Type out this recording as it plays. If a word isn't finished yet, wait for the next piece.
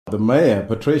The Mayor,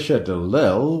 Patricia De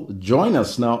Lille, join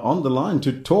us now on the line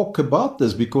to talk about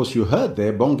this, because you heard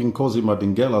there Bonginkosi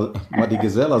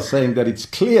Madikizela saying that it's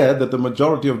clear that the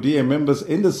majority of DA members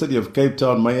in the city of Cape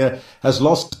Town, Mayor, has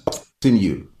lost in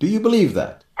you. Do you believe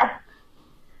that?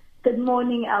 Good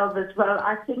morning, Elvis. Well,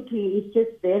 I think he is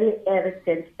just very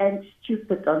arrogant and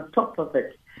stupid on top of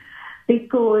it,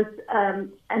 because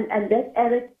and that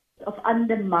arrogance of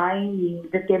undermining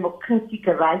the democratic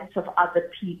rights of other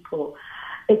people.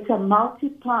 It's a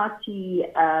multi-party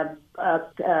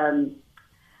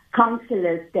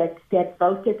councillors that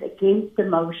voted against the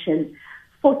motion,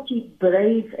 40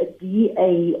 brave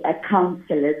DA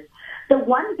councillors. The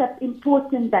one that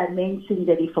important dimension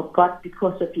that he forgot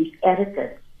because of his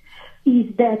arrogance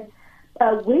is that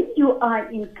when you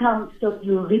are in council,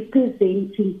 you're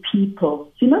representing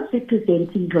people. You're not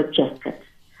representing your jacket.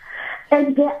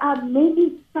 And there are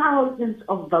many thousands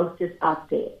of voters out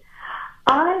there.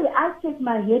 I take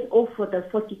my head off for the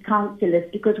 40 councillors,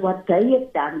 because what they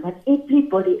have done, what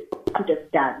everybody could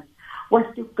have done, was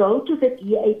to go to the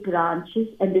DA branches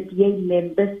and the DA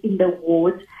members in the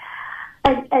wards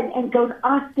and go and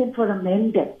ask them for a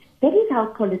mandate. That is how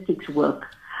politics work.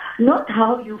 Not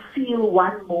how you feel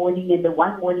one morning, and the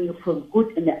one morning you feel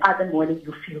good and the other morning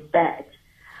you feel bad.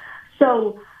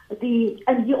 So,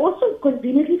 and you also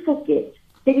conveniently forget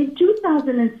that in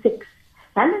 2006,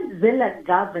 Helen Zille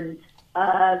governed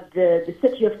the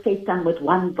city of Cape Town with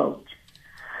one vote.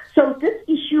 So this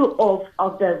issue of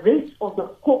the rest of the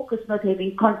caucus not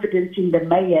having confidence in the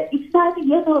mayor, it's neither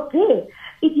here nor there.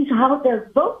 It is how the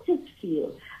voters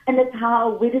feel, and it's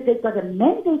how, whether they got a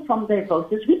mandate from their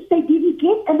voters, which they didn't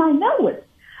get, and I know it.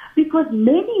 Because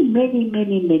many,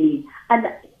 and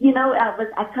you know,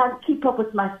 I can't keep up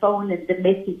with my phone and the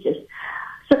messages.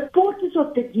 Supporters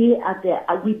of the DA are there.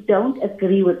 We don't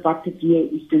agree with what the DA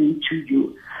is doing to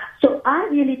you. So I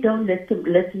really don't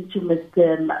listen to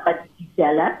Mr.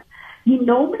 Madikizela. He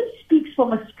normally speaks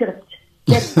from a script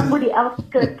that somebody else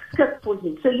script for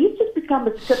him. So he's just become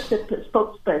a scripted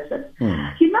spokesperson.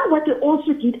 You know what they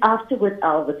also did afterwards,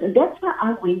 Elvis, and that's why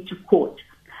I went to court.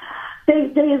 They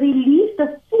released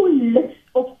a full list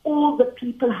of all the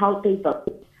people, how they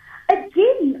voted.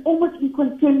 Again, almost in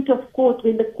contempt of court,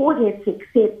 when the court had said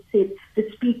the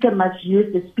speaker must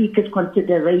use the speaker's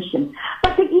consideration.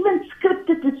 But they even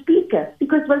scripted the speaker,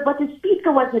 because what the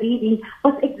speaker was reading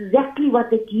was exactly what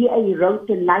the DA wrote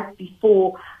the night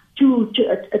before to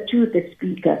the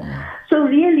speaker. So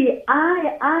really,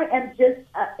 I am just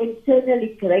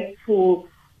internally grateful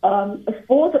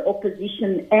for the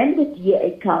opposition and the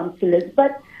DA councillors,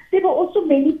 but there were also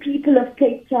many people of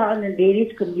Cape Town and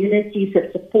various communities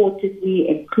that supported me,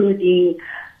 including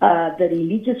the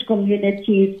religious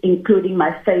communities, including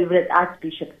my favorite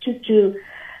Archbishop Tutu.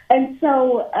 And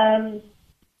so,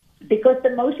 because the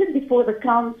motion before the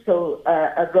council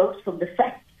arose from the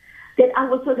fact that I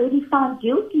was already found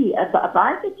guilty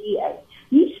by the DA.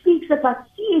 He speaks about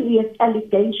serious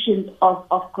allegations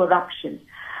of corruption.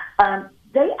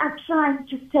 They are trying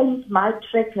to taint my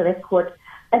track record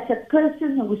as a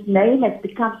person whose name has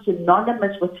become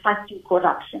synonymous with fighting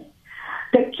corruption.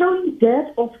 They're throwing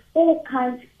dirt of all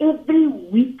kinds every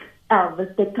week,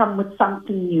 Elvis. They come with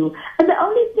something new. And the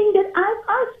only thing that I've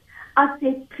asked, I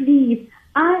said, please,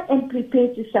 I am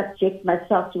prepared to subject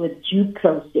myself to a due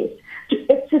process, to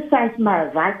exercise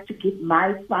my right to get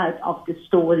my side of the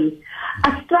story.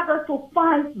 I struggled for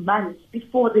 5 months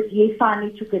before the DA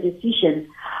finally took a decision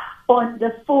on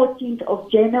the 14th of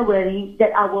January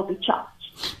that I will be charged.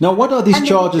 Now, what are these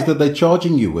charges that they're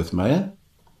charging you with, Mayor?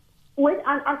 Well,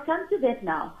 I'll come to that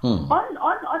now. On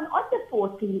the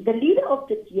 14th, the leader of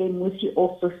the DA, Musi,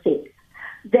 also said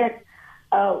that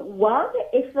while the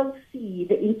FLC,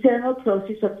 the internal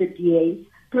process of the DA,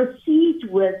 proceeds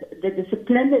with the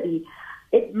disciplinary,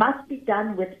 it must be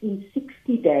done within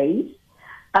 60 days.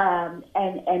 And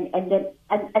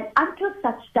until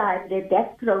such time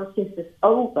that process is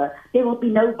over, there will be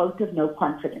no vote of no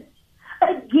confidence.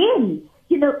 Again,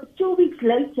 2 weeks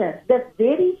later, the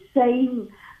very same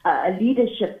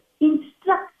leadership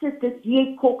instructed the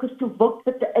DA caucus to vote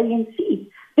with the ANC.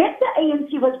 Then the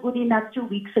ANC was good enough 2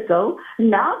 weeks ago.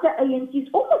 Now the ANC is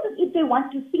almost as if they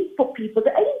want to think for people.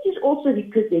 The ANC is also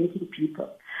representing people.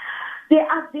 There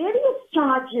are various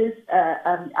charges,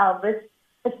 Elvis,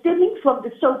 stemming from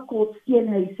the so-called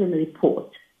Steenhuisen report.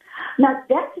 Now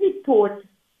that report,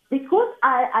 because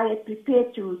I had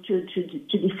prepared to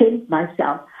defend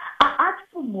myself, I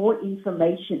asked for more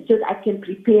information so that I can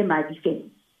prepare my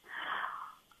defense.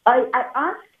 I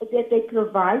asked that they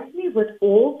provide me with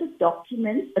all the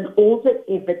documents and all the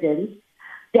evidence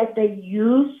that they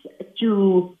use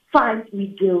to find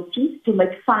me guilty, to make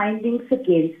findings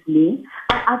against me.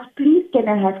 I asked, please can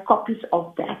I have copies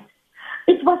of that?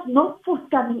 It was not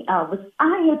forthcoming, Elvis.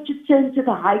 I had to turn to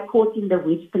the High Court in the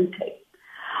Western Cape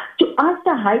to ask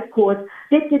the High Court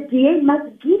that the DA must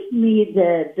give me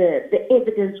the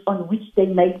evidence on which they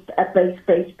made base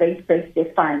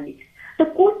their findings. The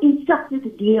court instructed the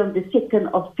DA on the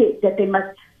 2nd of February that they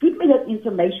must give me that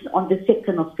information on the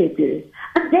 2nd of February.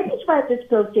 And that is why this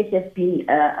process has been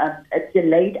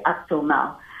delayed up till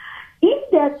now. In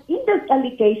those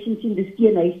allegations in the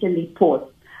CNAC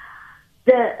report,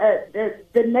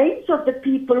 the names of the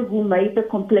people who made the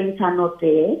complaints are not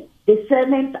there. The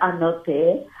surnames are not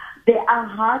there. There are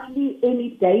hardly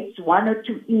any dates, 1 or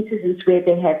 2 incidents where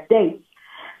they have dates.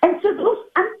 And so those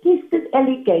untested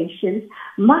allegations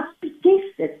must be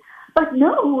tested. But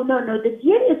no, the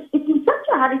DA is in such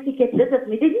a hurry to get rid of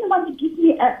me. They didn't want to give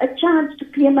me a chance to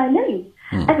clear my name.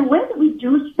 And when we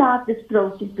do start this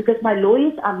process, because my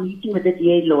lawyers are meeting with the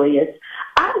DA lawyers,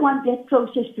 I want that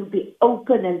process to be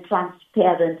open and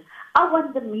transparent. I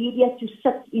want the media to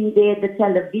sit in there, the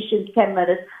television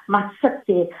cameras must sit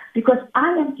there, because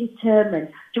I am determined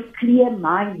to clear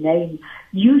my name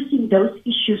using those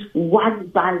issues one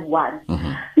by one.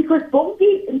 Because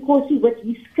Bonginkosi, with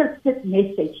his scripted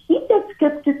message, in that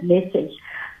scripted message,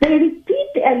 they repeat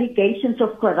the allegations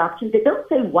of corruption. They don't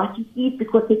say what it is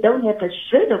because they don't have a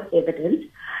shred of evidence.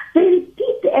 They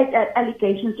repeat the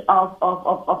allegations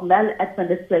of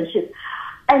maladministration.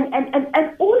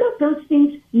 And all of those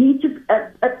things need to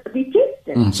be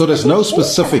tested. So there's no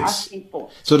specifics.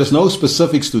 So there's no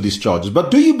specifics to these charges.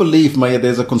 But do you believe, Mayor,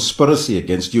 there's a conspiracy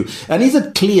against you? And is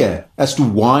it clear as to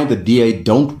why the DA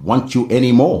don't want you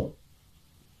anymore?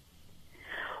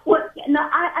 Well, no,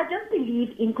 I don't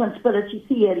believe in conspiracy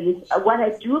theories. What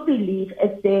I do believe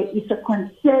is there is a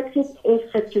concerted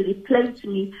effort to replace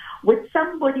me with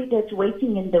somebody that's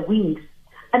waiting in the wings.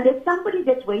 And that somebody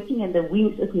that's waiting in the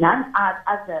wings is none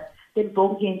other than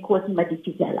Bonginkosi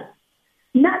Madikizela.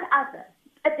 None other.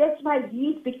 And that's why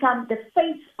he's become the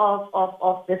face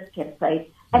of this campaign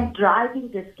and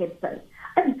driving this campaign.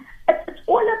 And it's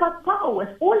all about power.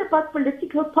 It's all about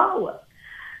political power.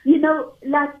 You know,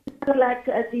 like the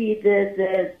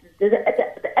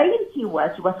ANC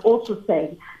was also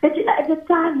saying that, you know, at the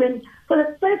time when, for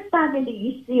the first time in the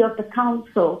history of the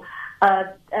council,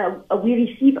 we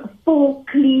received 4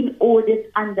 clean audits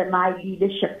under my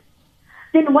leadership.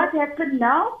 Then what happened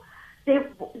now? There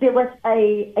was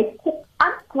a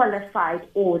unqualified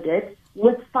audit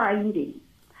with findings.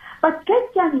 But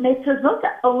Cape Town Metro is not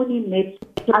the only metro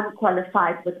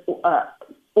unqualified with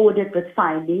audit with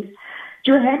findings.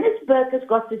 Johannesburg has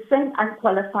got the same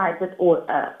unqualified with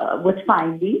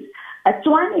findings.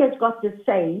 Tshwane has got the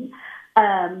same.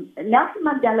 Nelson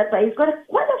Mandela Bay has got a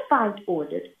qualified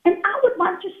audit, and I would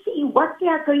want to see what they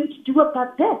are going to do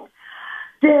about that.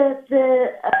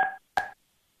 The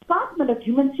Department of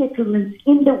Human Settlements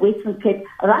in the Western Cape,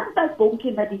 run by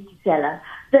Bonginkosi Madikizela,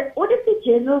 the Auditor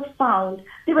General found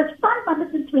there was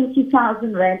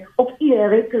 520,000 rand of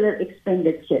irregular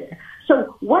expenditure.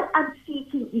 So what I'm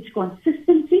seeking is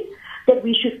consistency, that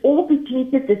we should all be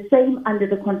treated the same under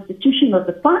the constitution of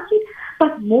the party,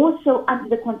 but more so under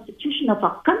the constitution of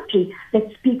our country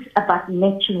that speaks about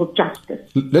natural justice.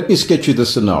 Let me sketch you the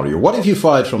scenario. What if you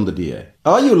fired from the DA?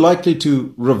 Are you likely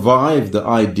to revive the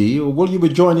ID, or will you be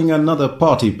joining another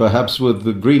party, perhaps with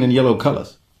the green and yellow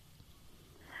colors?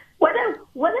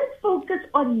 What I focus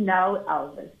on now,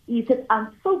 Elvis, is that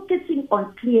I'm focusing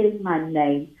on clearing my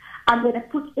name. I'm going to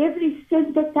put every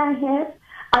cent that I have,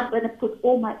 I'm going to put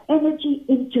all my energy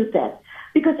into that,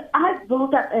 because I've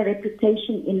built up a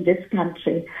reputation in this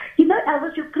country. You know,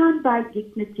 Elvis, you can't buy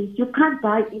dignity, you can't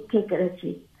buy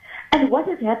integrity. And what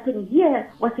has happened here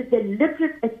was a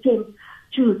deliberate attempt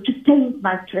to taint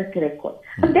my track record.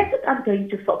 And that's what I'm going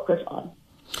to focus on.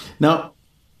 Now,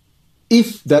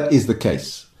 if that is the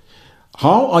case,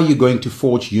 how are you going to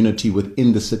forge unity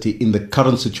within the city in the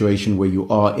current situation where you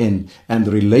are in, and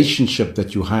the relationship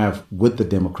that you have with the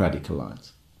Democratic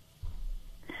Alliance?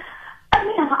 I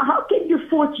mean, how can you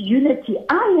forge unity?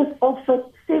 I have offered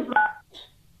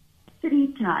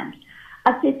 3 times.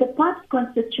 I said the party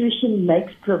constitution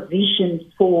makes provisions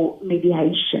for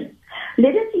mediation.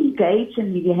 Let us engage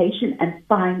in mediation and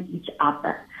find each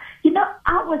other. You know,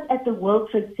 I was at the World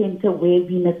Trade Center where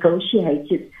we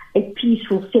negotiated a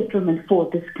peaceful settlement for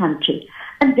this country.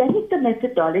 And that is the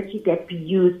methodology that we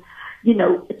use, you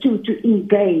know, to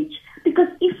engage. Because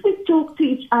if we talk to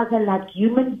each other like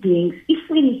human beings, if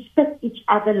we respect each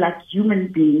other like human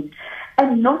beings,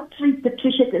 and not treat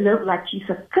Patricia De Lille like she's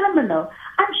a criminal,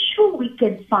 I'm sure we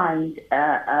can find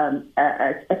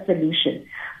a solution.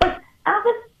 But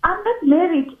I'm not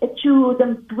married to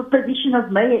the position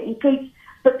of mayor in case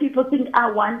But people think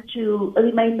I want to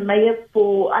remain the mayor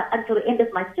for until the end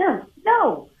of my term.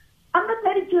 No, I'm not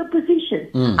married to a position.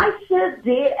 I serve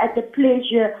there at the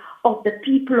pleasure of the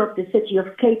people of the city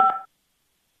of Cape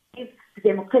Town. The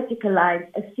Democratic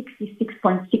Alliance a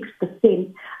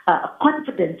 66.6%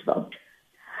 confidence vote.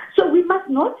 So we must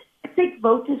not take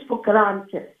voters for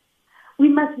granted. We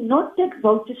must not take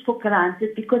voters for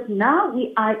granted because now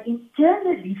we are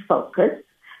internally focused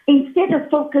instead of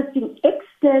focusing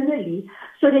externally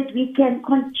so that we can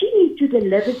continue to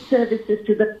deliver services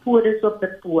to the poorest of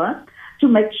the poor, to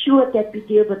make sure that we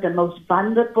deal with the most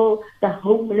vulnerable, the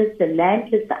homeless, the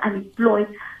landless, the unemployed.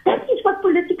 That is what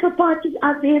political parties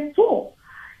are there for.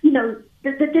 You know,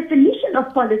 the definition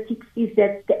of politics is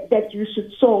that you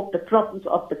should solve the problems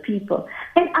of the people.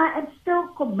 And I am still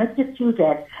committed to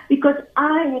that because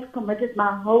I have committed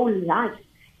my whole life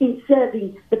in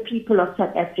serving the people of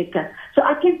South Africa. So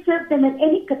I can serve them in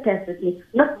any capacity,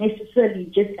 not necessarily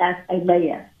just as a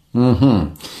mayor.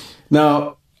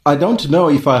 Now, I don't know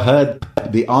if I heard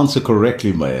the answer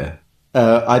correctly, Mayor.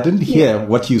 I didn't hear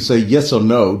what you say yes or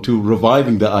no to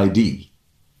reviving the ID.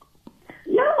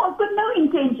 No, I've got no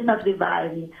intention of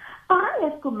reviving. I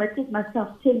have committed myself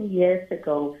 10 years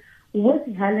ago with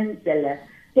Helen Zille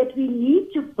that we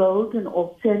need to build an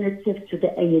alternative to the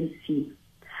ANC.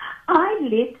 I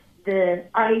led the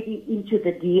ID into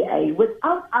the DA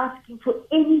without asking for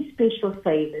any special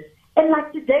favors. And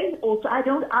like today also, I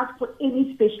don't ask for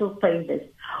any special favors.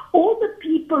 All the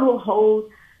people who hold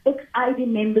ex-ID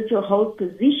members who hold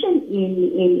position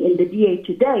in the DA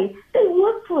today, they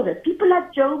work for it. People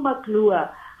like Joe McClure,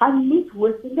 Hanif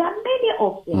Wilson, there are many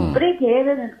of them, Brett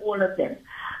Heron and all of them.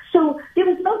 So there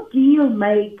was no deal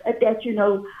made that, you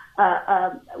know,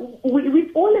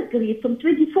 we've all agreed from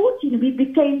 2014 we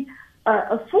became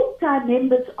full-time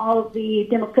members of the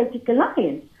Democratic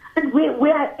Alliance. And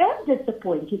where I am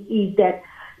disappointed is that,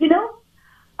 you know,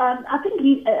 I think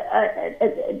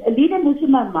Leader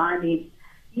Musimamani,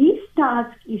 his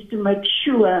task is to make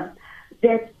sure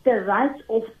that the rights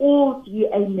of all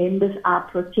DA members are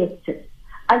protected.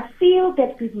 I feel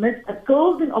that we've missed a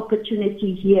golden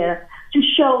opportunity here to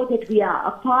show that we are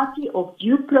a party of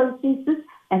due processes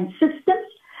and systems,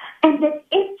 and that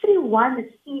everyone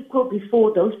is equal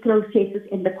before those processes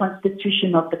in the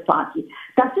constitution of the party.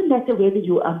 Doesn't matter whether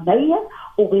you are mayor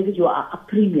or whether you are a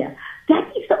premier.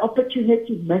 That is the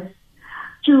opportunity missed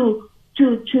to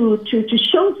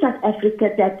show South Africa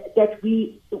that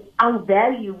we've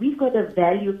got a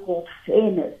value called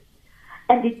fairness,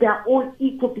 and that they are all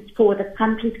equal before the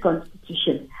country's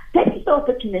constitution. That is the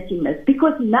opportunity missed,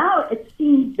 because now it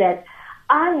seems that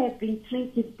I have been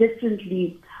treated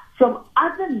differently from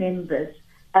other members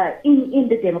in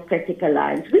the Democratic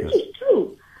Alliance, which is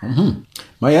true.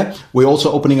 Maya, we're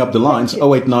also opening up the lines,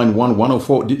 0891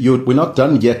 104. We're not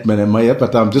done yet, Maya,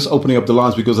 but I'm just opening up the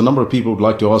lines because a number of people would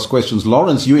like to ask questions.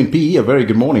 Lawrence, you in PE, a very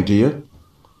good morning to you.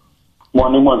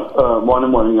 Morning,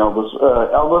 Elvis.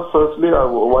 Elvis, firstly,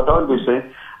 what I want to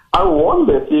say, I won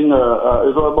that in,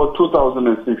 it was about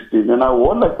 2016, and I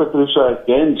won like Patricia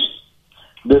against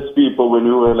these people when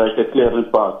we were like at Clearance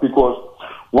Park, because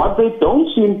what they don't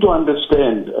seem to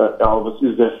understand, Elvis,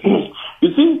 is that,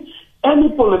 you see, any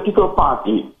political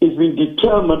party is being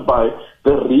determined by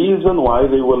the reason why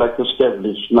they were like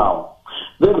established. Now,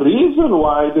 the reason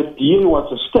why the DA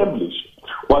was established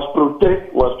was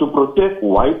to protect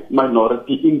white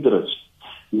minority interests.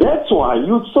 That's why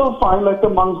you'd still find like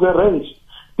amongst the ranks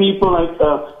people like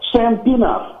Sam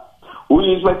Pinar, who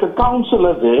is like a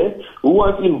councillor there, who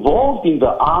was involved in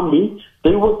the army.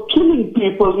 They were killing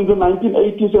people in the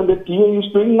 1980s, and the DA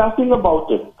is doing nothing about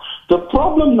it. The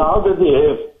problem now that they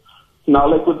have, now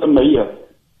like with the mayor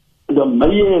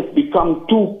has become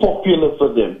too popular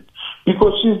for them,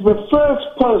 because she's the first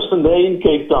person there in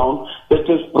Cape Town that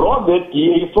has brought that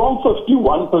DA from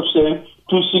 51%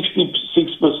 to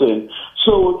 66%.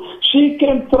 So she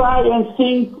can try and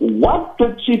think, what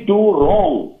did she do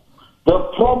wrong? The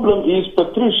problem is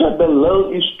Patricia De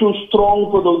Lille is too strong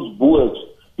for those Boers,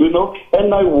 you know.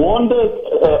 And I wondered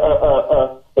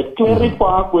at Clary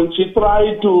Park when she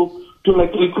tried to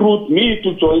like recruit me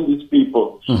to join these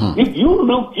people. If you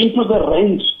look into the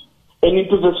ranks and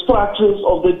into the structures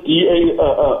of the DA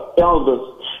elders,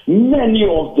 many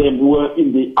of them were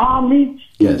in the army,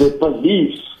 in the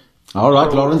police. All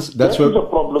right, Lawrence, that's where the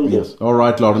problem is. All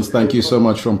right, Lawrence, thank you so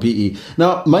much from PE.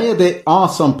 Now, Mayor, there are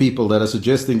some people that are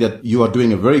suggesting that you are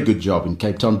doing a very good job in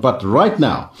Cape Town, but right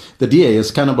now, the DA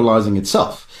is cannibalizing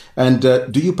itself. And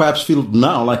do you perhaps feel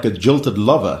now like a jilted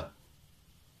lover?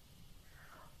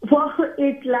 Well,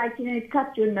 it's like, you know, it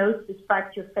cuts your nose to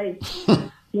spite your face,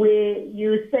 where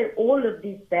you say all of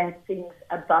these bad things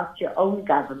about your own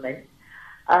government.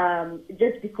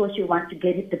 just because you want to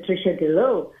get it Patricia De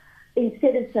Lille,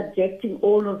 instead of subjecting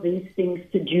all of these things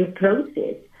to due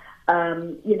process,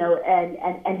 and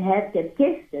have them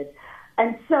tested.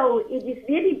 And so it is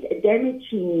really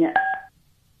damaging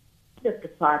of the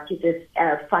party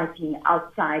that's fighting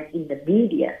outside in the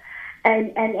media.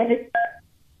 And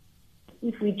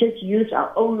if we just use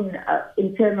our own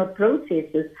internal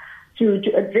processes to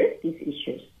address these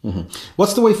issues. Mm-hmm.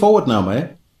 What's the way forward now,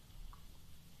 Mayor?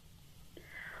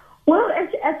 Well, as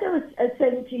I was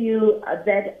saying to you,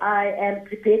 that I am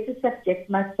prepared to subject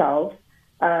myself,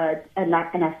 and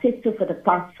I said so for the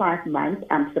past 5 months,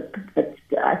 I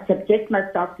subject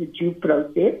myself to due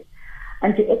process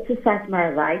and to exercise my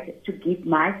right to give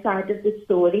my side of the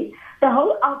story. The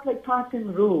whole outright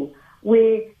partem rule,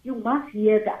 where you must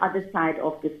hear the other side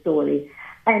of the story.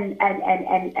 And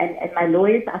my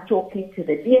lawyers are talking to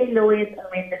the DA lawyers, and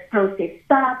when this process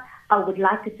starts, I would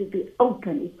like it to be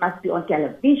open. It must be on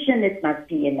television, it must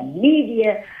be in the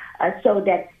media, so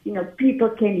that, people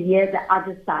can hear the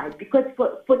other side. Because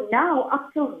for now,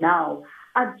 up till now,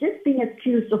 I've just been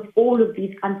accused of all of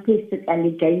these untested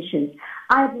allegations.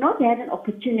 I have not had an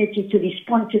opportunity to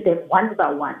respond to them one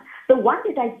by one. The one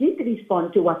that I did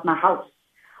respond to was my house,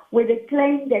 where they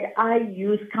claim that I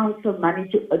used council money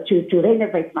to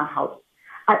renovate my house.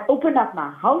 I opened up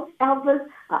my house, Elvis.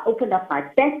 I opened up my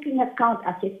banking account.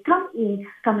 I said, come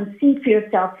and see for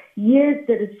yourself. Here's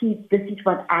the receipt. This is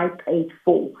what I paid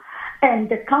for. And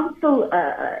the council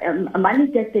money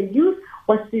that they used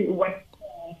was to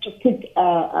put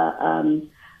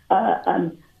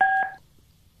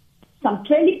some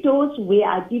trellis doors where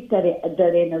I did the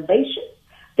renovation.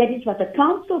 That is what the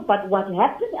council, but what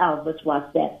happened, Elvis, was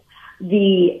that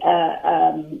the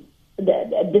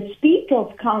Speaker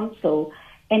of Council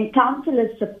and councillor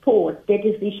support that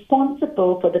is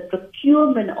responsible for the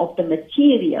procurement of the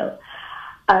material,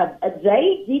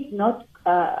 they did not,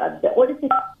 the auditor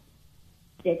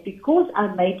that because I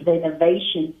made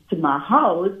renovations to my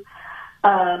house,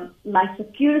 my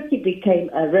security became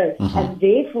a risk, and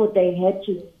therefore they had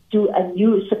to do a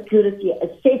new security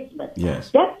assessment.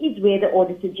 Yes. That is where the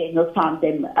Auditor General found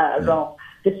them wrong.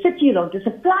 The city wrong, the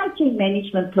supply chain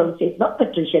management process, not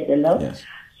Patricia De Lille. Yes.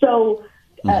 So,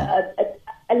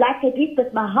 like I did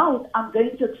with my house, I'm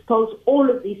going to expose all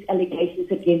of these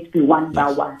allegations against me one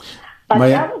by one. But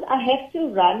Mayor, I have to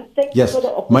run. Thank you for the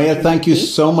opportunity. Mayor, thank you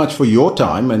so much for your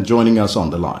time and joining us on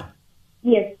the line.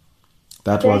 Yes.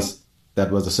 That was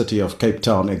the City of Cape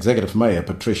Town Executive Mayor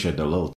Patricia De Lille.